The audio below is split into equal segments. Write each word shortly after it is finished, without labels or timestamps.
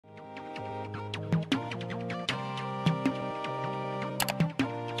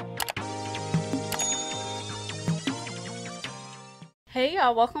Hey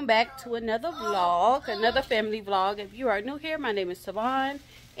y'all, welcome back to another vlog, another family vlog. If you are new here, my name is Savon,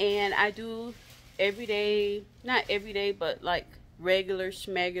 and I do everyday, not everyday, but like regular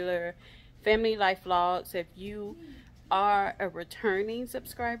schmegular family life vlogs. If you are a returning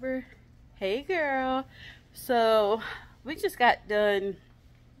subscriber, hey girl. So we just got done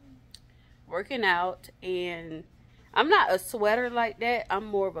working out, and I'm not a sweater like that. I'm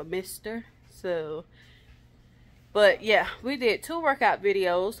more of a mister. But yeah, we did 2 workout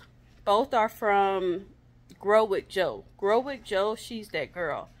videos. Both are from Grow with Joe. Grow with Joe, she's that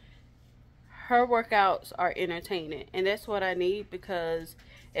girl. Her workouts are entertaining, and that's what I need, because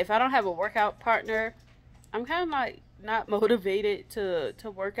if I don't have a workout partner, I'm kind of like not motivated to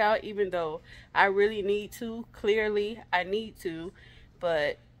work out, even though I really need to. Clearly, I need to,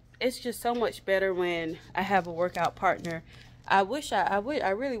 but it's just so much better when I have a workout partner. I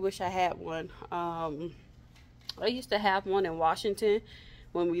really wish I had one. I used to have one in Washington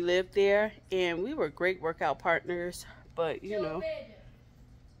when we lived there, and we were great workout partners, but you know,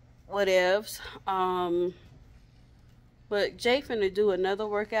 whatevs. But Jay finna do another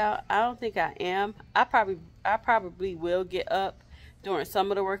workout. I don't think I am. I probably will get up during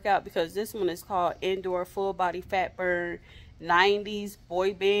some of the workout, because this one is called Indoor Full Body Fat Burn 90s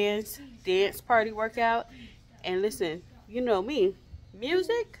Boy Bands Dance Party Workout. And listen, you know me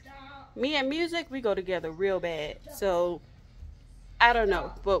and music, we go together real bad. So I don't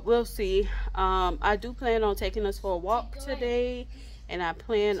know, but we'll see. I do plan on taking us for a walk today, and I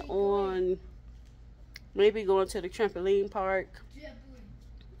plan on maybe going to the trampoline park,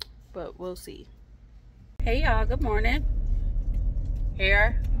 but we'll see. Hey y'all, good morning.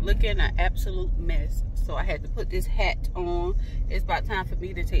 Hair looking an absolute mess, so I had to put this hat on. It's about time for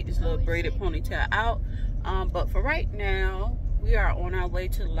me to take this little braided ponytail out. But for right now, we are on our way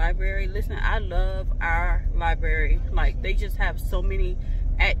to the library. Listen, I love our library. Like, they just have so many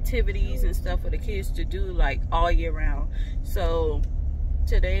activities and stuff for the kids to do, like, all year round. So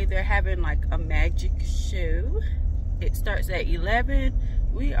today they're having like a magic show. It starts at 11.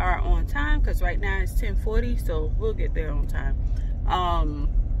 We are on time because right now it's 10:40, so we'll get there on time.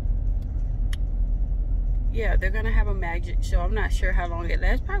 Yeah, they're gonna have a magic show. I'm not sure how long it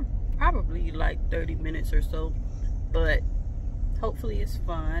lasts. Probably like 30 minutes or so, but hopefully it's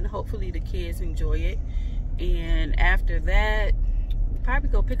fun. Hopefully the kids enjoy it. And after that, probably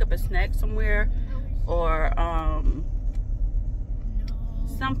go pick up a snack somewhere, or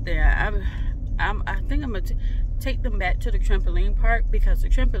something. I think I'm gonna take them back to the trampoline park, because the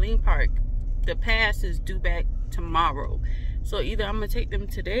trampoline park, the pass is due back tomorrow. So either I'm gonna take them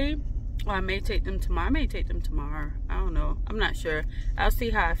today, or I may take them tomorrow. I may take them tomorrow. I don't know. I'm not sure. I'll see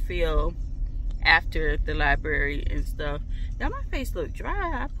how I feel after the library and stuff. Y'all, my face look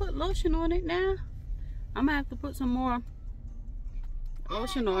dry. I put lotion on it now. I'm gonna have to put some more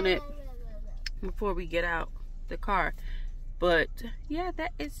lotion on it before we get out the car. But yeah,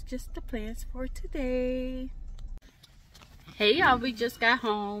 that is just the plans for today. Hey y'all, we just got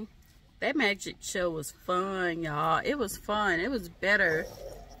home. That magic show was fun, y'all. It was fun. It was better.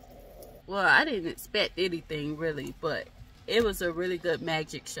 Well, I didn't expect anything really, but it was a really good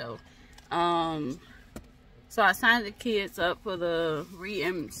magic show. So I signed the kids up for the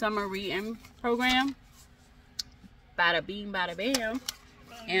summer re-em program. Bada beam, bada bam.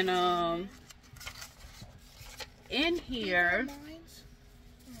 And in here,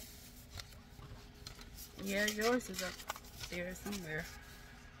 yeah, yours is up there somewhere.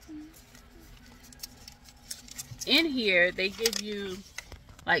 In here, they give you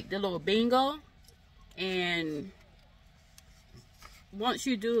like the little bingo, and once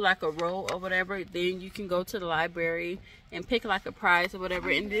you do like a row or whatever, then you can go to the library and pick like a prize or whatever.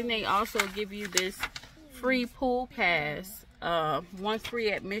 And then they also give you this free pool pass, 1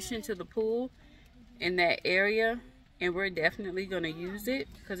 free admission to the pool in that area, and we're definitely gonna use it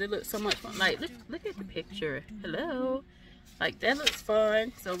because it looks so much fun. Like, look at the picture. Hello, like that looks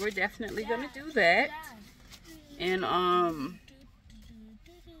fun. So we're definitely gonna do that. And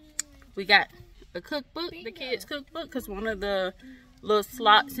we got a cookbook, the kids cookbook, because one of the little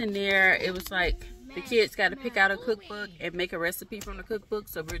slots in there, it was like the kids got to pick out a cookbook and make a recipe from the cookbook.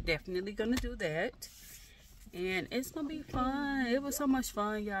 So we're definitely gonna do that, and it's gonna be fun. It was so much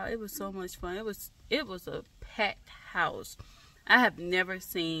fun, y'all. It was so much fun. It was a packed house. I have never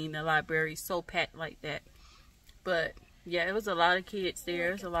seen the library so packed like that. But yeah, it was a lot of kids there.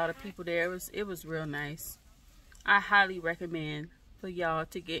 There's a lot of people there. It was real nice. I highly recommend for y'all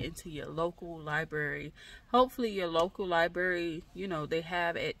to get into your local library. Hopefully your local library, you know, they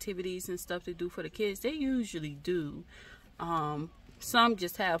have activities and stuff to do for the kids. They usually do. Some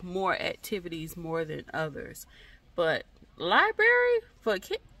just have more activities more than others. But library for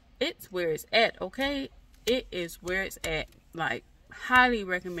kids, it's where it's at, okay? It is where it's at. Like, highly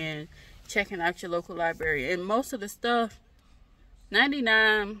recommend checking out your local library. And most of the stuff,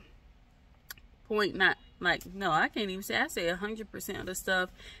 99.9, like, no, I can't even say, I say 100% of the stuff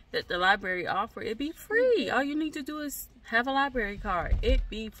that the library offer, it be free. All you need to do is have a library card. It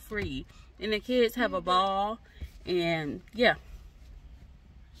be free. And the kids have a ball. And, yeah.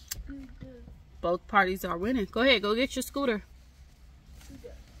 Both parties are winning. Go ahead, go get your scooter.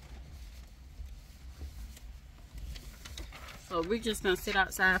 So we're just gonna sit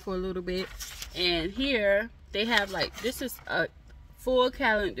outside for a little bit. And here they have, like, this is a full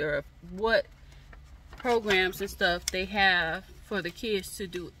calendar of what programs and stuff they have for the kids to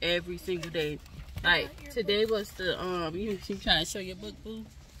do every single day. Like, today was the you trying to show your book, boo?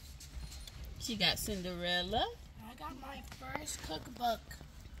 She got Cinderella. I got my first cookbook.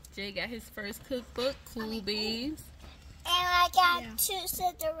 Jay got his first cookbook, Cool Beans. And I got 2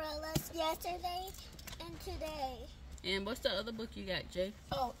 Cinderellas yesterday and today. And what's the other book you got, Jay?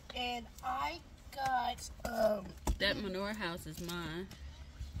 Oh, and I got that Manure House is mine.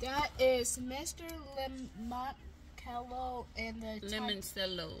 That is Mr. Limoncello and the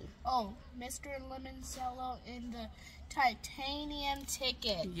Limoncello. Oh, Mr. Limoncello and the Titanium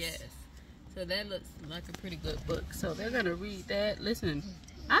Ticket. Yes. So that looks like a pretty good book. So they're gonna read that. Listen,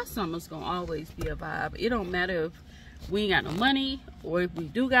 our summer's gonna always be a vibe. It don't matter if we ain't got no money or if we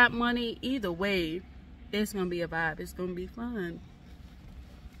do got money. Either way, it's gonna be a vibe. It's gonna be fun.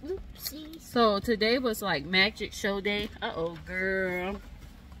 Oopsie. So today was like magic show day. Uh-oh, girl.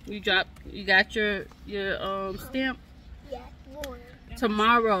 You got your stamp? Yeah, more.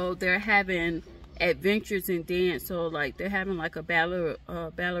 Tomorrow they're having adventures in dance. So like they're having like a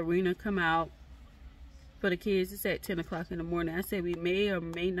ballerina come out for the kids. It's at 10 o'clock in the morning. I said we may or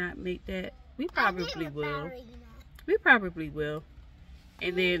may not make that. We probably will. We probably will.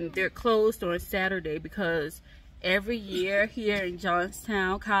 And then they're closed on Saturday because every year here in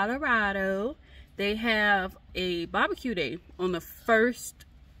Johnstown, Colorado, they have a barbecue day on the first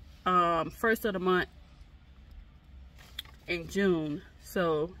of the month in June.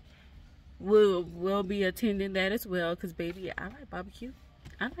 So we'll be attending that as well because, baby, I like barbecue.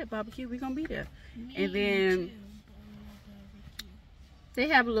 We're gonna be there. And then they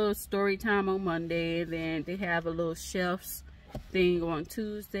have a little story time on Monday, and then they have a little chef's thing on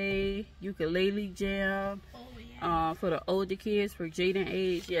Tuesday, ukulele jam for the older kids, for Jaden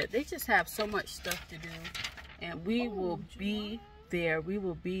age. Yeah, they just have so much stuff to do, and we will be there. We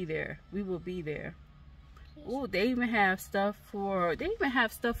will be there. Oh, they even have stuff for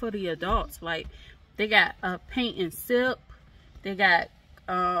the adults. Like they got paint and sip. They got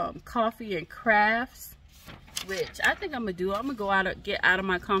coffee and crafts, which I think I'm gonna go get out of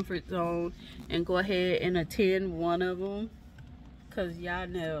my comfort zone and go ahead and attend one of them. Cause y'all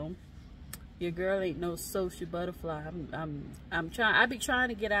know your girl ain't no social butterfly. I'm trying. I be trying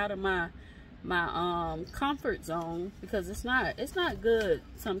to get out of my comfort zone because it's not good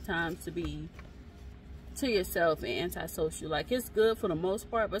sometimes to be to yourself and antisocial. Like it's good for the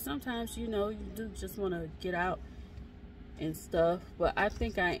most part, but sometimes you do just want to get out and stuff. But I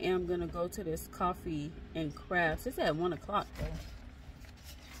think I am gonna go to this coffee and crafts. It's at 1 o'clock though.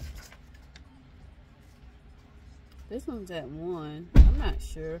 This one's at 1. I'm not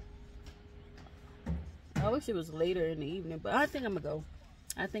sure. I wish it was later in the evening, but I think I'm gonna go.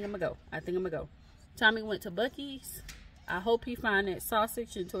 Tommy went to Buc-ee's. I hope he find that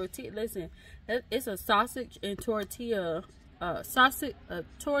sausage and tortilla. Listen, it's a sausage and tortilla,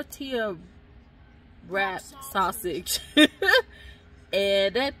 tortilla wrap sausage.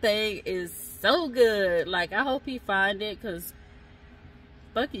 And that thing is so good. Like, I hope he find it, because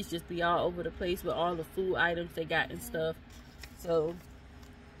Buc-ee's just be all over the place with all the food items they got and stuff. So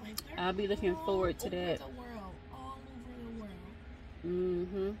I'll be looking forward to that. All over the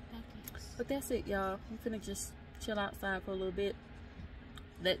world. But that's it, y'all. I'm finna just chill outside for a little bit,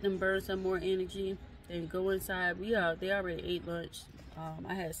 let them burn some more energy, then go inside. They already ate lunch.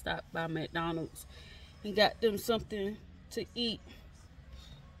 I had stopped by McDonald's and got them something to eat,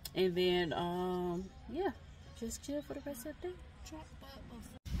 and then yeah, just chill for the rest of the day.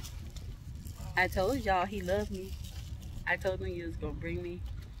 I told y'all he loved me. I told him he was gonna bring me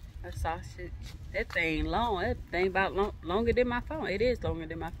a sausage. That thing long. That thing about longer than my phone. It is longer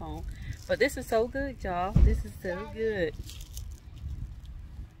than my phone. But this is so good, y'all. This is so good.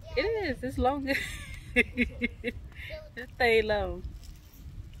 It is. It's longer. This thing long.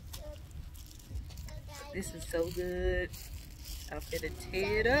 This is so good. I'm gonna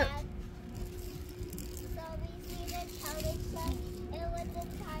tear it up. So we see the television. It was a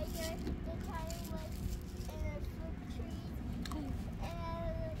tiger. The tiger was in a fruit tree.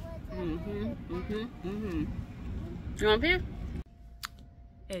 You want beer?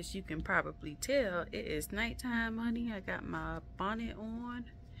 As you can probably tell, it is nighttime, honey. I got my bonnet on,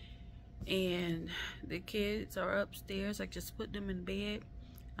 and the kids are upstairs. I just put them in bed.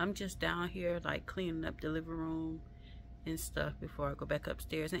 I'm just down here like cleaning up the living room and stuff before I go back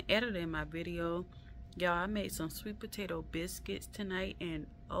upstairs and editing my video. Y'all, I made some sweet potato biscuits tonight, and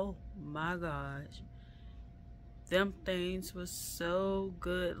oh my gosh, them things was so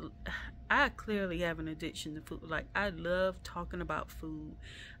good. I clearly have an addiction to food. Like, I love talking about food.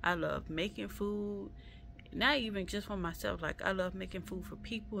 I love making food, not even just for myself. Like, I love making food for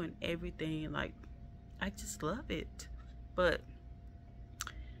people and everything. Like, I just love it. But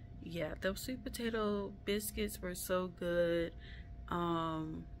yeah, those sweet potato biscuits were so good.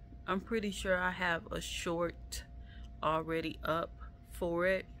 I'm pretty sure I have a short already up for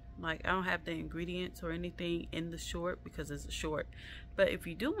it. Like, I don't have the ingredients or anything in the short because it's a short. But if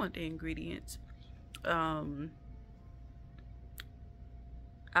you do want the ingredients, I'll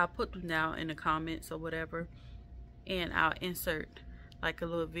put them down in the comments or whatever, and I'll insert like a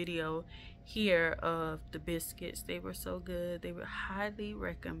little video here of the biscuits. They were so good. They would highly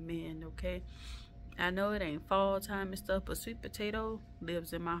recommend. Okay, I know it ain't fall time and stuff, but sweet potato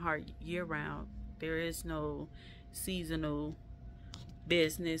lives in my heart year round. There is no seasonal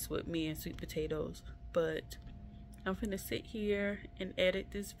business with me and sweet potatoes. But I'm gonna sit here and edit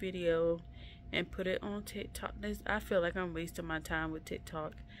this video and put it on TikTok. I feel like I'm wasting my time with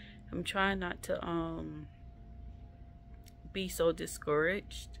TikTok. I'm trying not to be so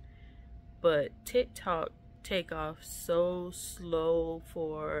discouraged, but TikTok take off so slow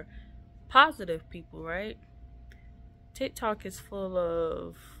for positive people, right? TikTok is full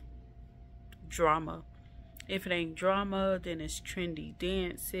of drama. If it ain't drama, then it's trendy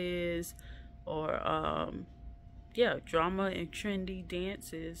dances, or yeah, drama and trendy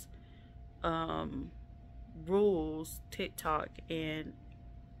dances rules TikTok. And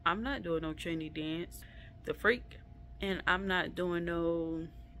I'm not doing no trendy dance, the freak, and I'm not doing no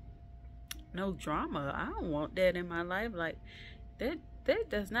drama. I don't want that in my life. Like, that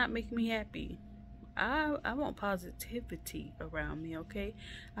does not make me happy. I want positivity around me, okay?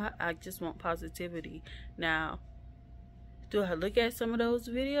 I just want positivity. Now, do I look at some of those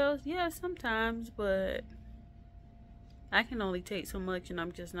videos? Yeah, sometimes, but I can only take so much, and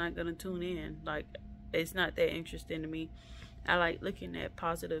I'm just not gonna tune in. Like, it's not that interesting to me. I like looking at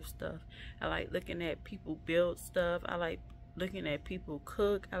positive stuff. I like looking at people build stuff. I like looking at people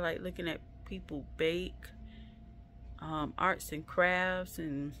cook. I like looking at people bake, arts and crafts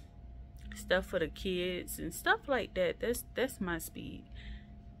and stuff for the kids and stuff like that. That's my speed.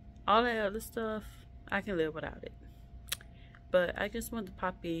 All that other stuff, I can live without it. But I just wanted to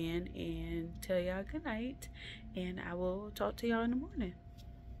pop in and tell y'all good night, and I will talk to y'all in the morning.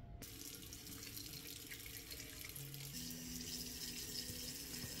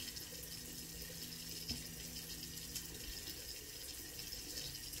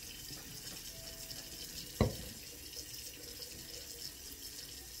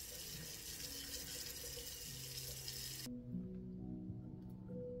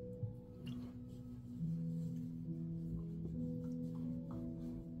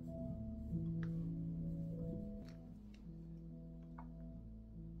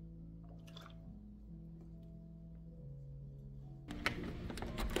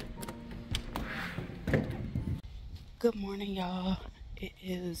 Good morning, y'all. It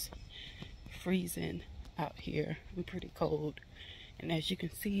is freezing out here. I'm pretty cold, and as you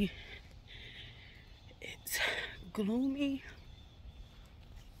can see, it's gloomy.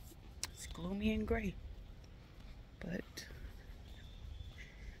 It's gloomy and gray, but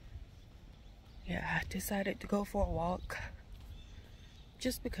yeah, I decided to go for a walk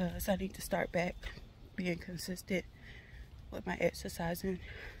just because I need to start back being consistent with my exercising.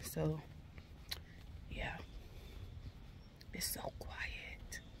 So yeah, it's so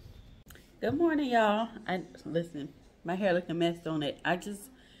quiet. Good morning, y'all. Listen, my hair looking messed on it. I just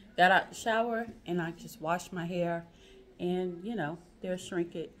got out the shower and I just washed my hair, and you know, there's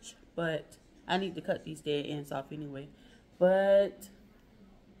shrinkage, but I need to cut these dead ends off anyway. But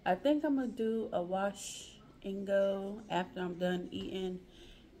I think I'm gonna do a wash and go after I'm done eating.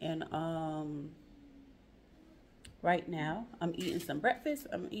 And right now I'm eating some breakfast.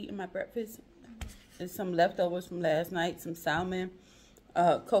 I'm eating my breakfast. There's some leftovers from last night, some salmon,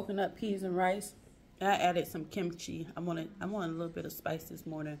 coconut, peas, and rice. And I added some kimchi. I wanted a little bit of spice this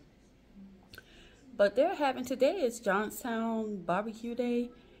morning. But they're having, today is Johnstown Barbecue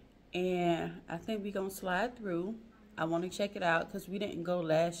Day, and I think we're gonna slide through. I want to check it out because we didn't go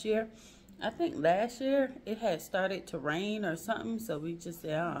last year. I think last year it had started to rain or something, so we just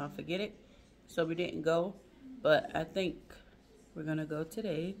said, forget it. So we didn't go, but I think we're gonna go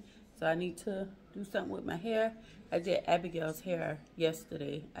today. So I need to do something with my hair. I did Abigail's hair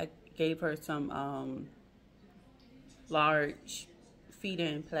yesterday. I gave her some large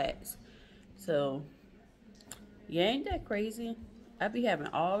feed-in plaits. So yeah, ain't that crazy? I be having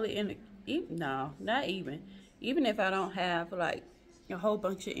all the energy. No, not even. Even if I don't have like a whole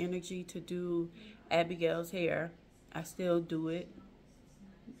bunch of energy to do Abigail's hair, I still do it.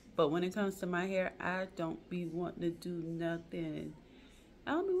 But when it comes to my hair, I don't be wanting to do nothing.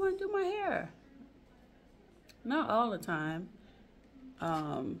 I don't be wanting to do my hair. Not all the time.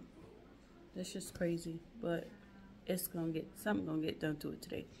 That's just crazy. But it's gonna get something gonna get done to it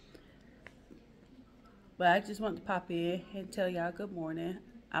today. But I just want to pop in and tell y'all good morning.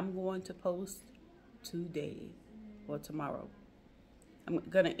 I'm going to post today or tomorrow. I'm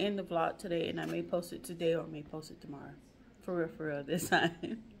gonna end the vlog today, and I may post it today or may post it tomorrow. For real this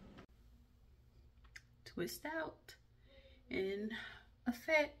time. Twist out in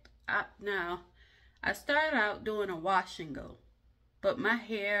effect. Now I started out doing a wash and go, but my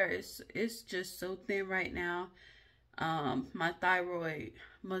hair is just so thin right now. My thyroid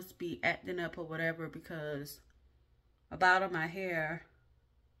must be acting up or whatever, because a bottom of my hair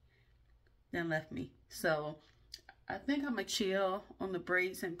then left me. So I think I'm gonna chill on the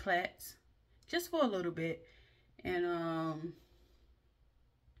braids and plaits just for a little bit, and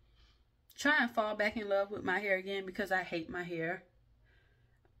try and fall back in love with my hair again, because I hate my hair.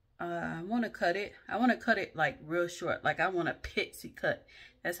 I want to cut it. I want to cut it like real short. Like I want a pixie cut.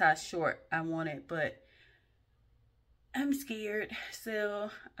 That's how short I want it. But I'm scared.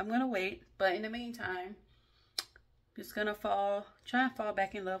 So I'm going to wait. But in the meantime, just going to try and fall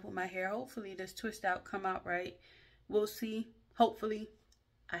back in love with my hair. Hopefully this twist out come out right. We'll see. Hopefully.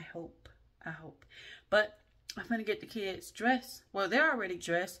 I hope. But I'm gonna get the kids dressed. Well, they're already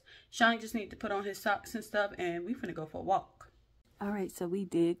dressed. Sean just need to put on his socks and stuff, and we're gonna go for a walk. All right, so we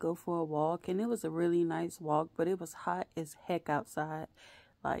did go for a walk, and it was a really nice walk, but it was hot as heck outside.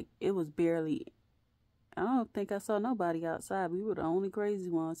 Like, it was barely, I don't think I saw nobody outside. We were the only crazy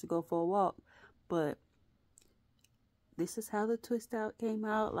ones to go for a walk. But this is how the twist out came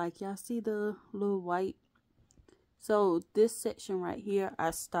out. Like, y'all see the little white. So this section right here,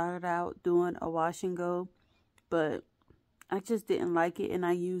 I started out doing a wash and go, but I just didn't like it, and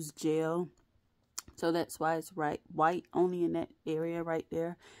I used gel, so that's why it's white only in that area right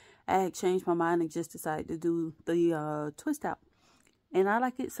there. I had changed my mind and just decided to do the twist out, and I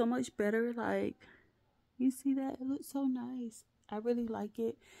like it so much better. Like, you see that? It looks so nice. I really like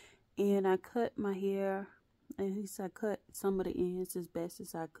it. And I cut my hair, at least I cut some of the ends as best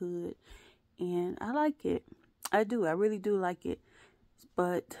as I could, and I like it. I do. I really do like it.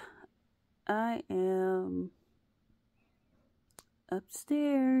 But I am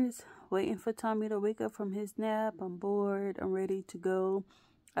upstairs waiting for Tommy to wake up from his nap. I'm bored. I'm ready to go.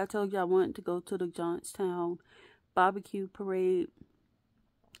 I told you I wanted to go to the Johnstown barbecue parade.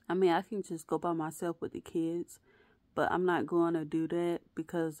 I mean, I can just go by myself with the kids, but I'm not going to do that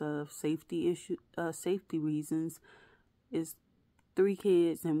because of safety reasons. It's 3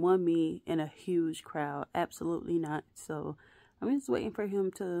 kids and 1 me in a huge crowd. Absolutely not. So I'm just waiting for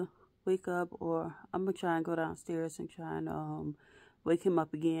him to wake up, or I'm gonna try and go downstairs and try and wake him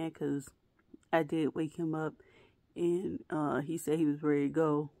up again, because I did wake him up, and he said he was ready to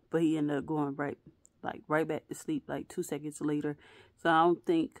go, but he ended up going right back to sleep like 2 seconds later. So I don't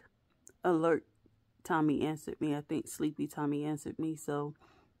think alert Tommy answered me. I think sleepy Tommy answered me. So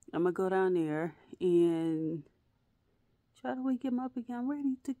I'm gonna go down there and try to wake him up again. I'm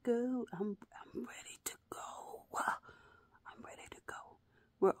ready to go. I'm ready to go. I'm ready to go.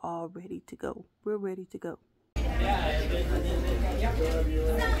 We're all ready to go. We're ready to go.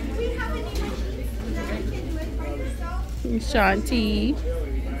 Shanti.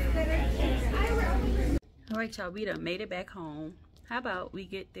 All right, y'all. We done made it back home. How about we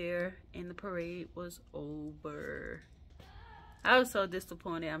get there and the parade was over? I was so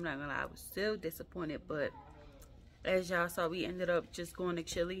disappointed. I'm not gonna lie. I was still disappointed, but as y'all saw, we ended up just going to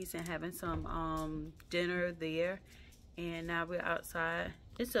Chili's and having some dinner there, and now we're outside.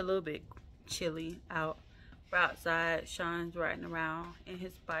 It's a little bit chilly out. We're outside. Sean's riding around in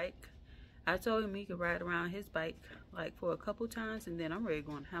his bike. I told him he could ride around his bike like for a couple times, and then I'm ready to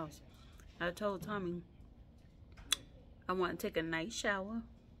go in the house. I told Tommy I want to take a nice shower.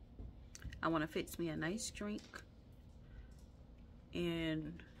 I want to fix me a nice drink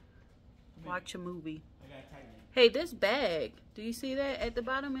and watch a movie. Hey, this bag, do you see that? At the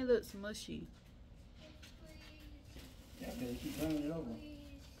bottom, it looks mushy. Yeah, keep turning it over.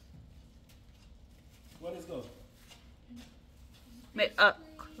 Where does go?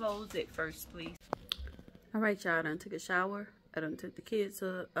 Close it first, please. Alright, y'all, I done took a shower. I done took the kids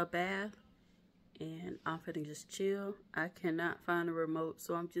a bath. And I'm finna just chill. I cannot find a remote,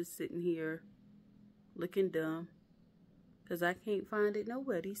 so I'm just sitting here looking dumb. Because I can't find it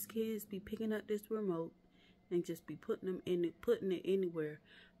nowhere. These kids be picking up this remote and just be putting it anywhere.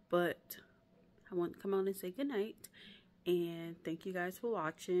 But I want to come on and say goodnight. And thank you guys for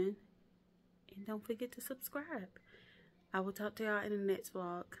watching. And don't forget to subscribe. I will talk to y'all in the next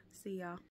vlog. See y'all.